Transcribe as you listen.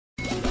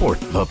Port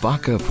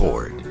Lavaca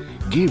Ford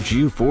gives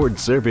you Ford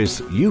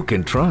service you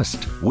can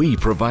trust. We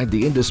provide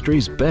the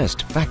industry's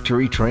best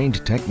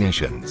factory-trained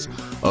technicians,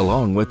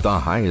 along with the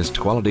highest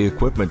quality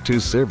equipment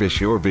to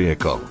service your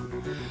vehicle.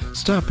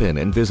 Stop in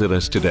and visit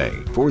us today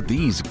for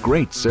these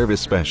great service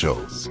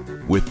specials.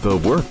 With the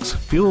Works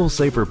Fuel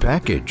Saver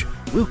Package,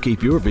 we'll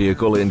keep your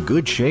vehicle in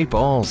good shape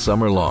all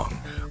summer long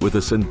with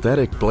a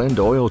synthetic blend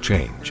oil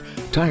change,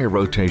 tire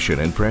rotation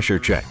and pressure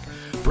check,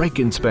 brake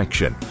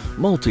inspection,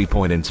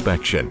 multi-point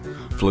inspection,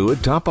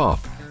 fluid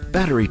top-off,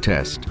 battery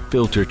test,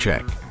 filter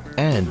check,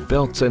 and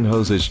belts and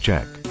hoses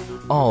check.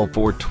 All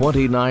for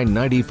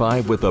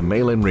 $29.95 with a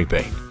mail-in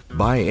rebate.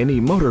 Buy any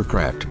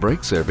Motorcraft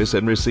brake service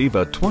and receive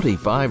a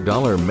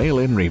 $25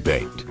 mail-in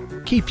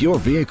rebate. Keep your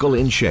vehicle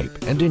in shape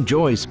and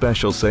enjoy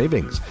special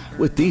savings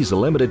with these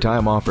limited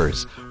time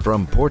offers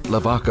from Port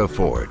Lavaca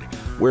Ford,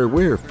 where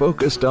we're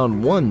focused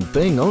on one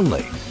thing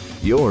only: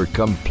 your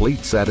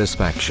complete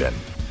satisfaction.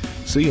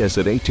 See us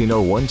at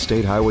 1801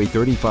 State Highway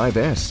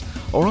 35S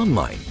or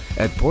online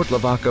at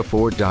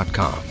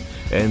portlavacaford.com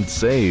and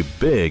save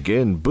big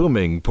in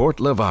booming Port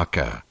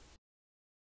Lavaca.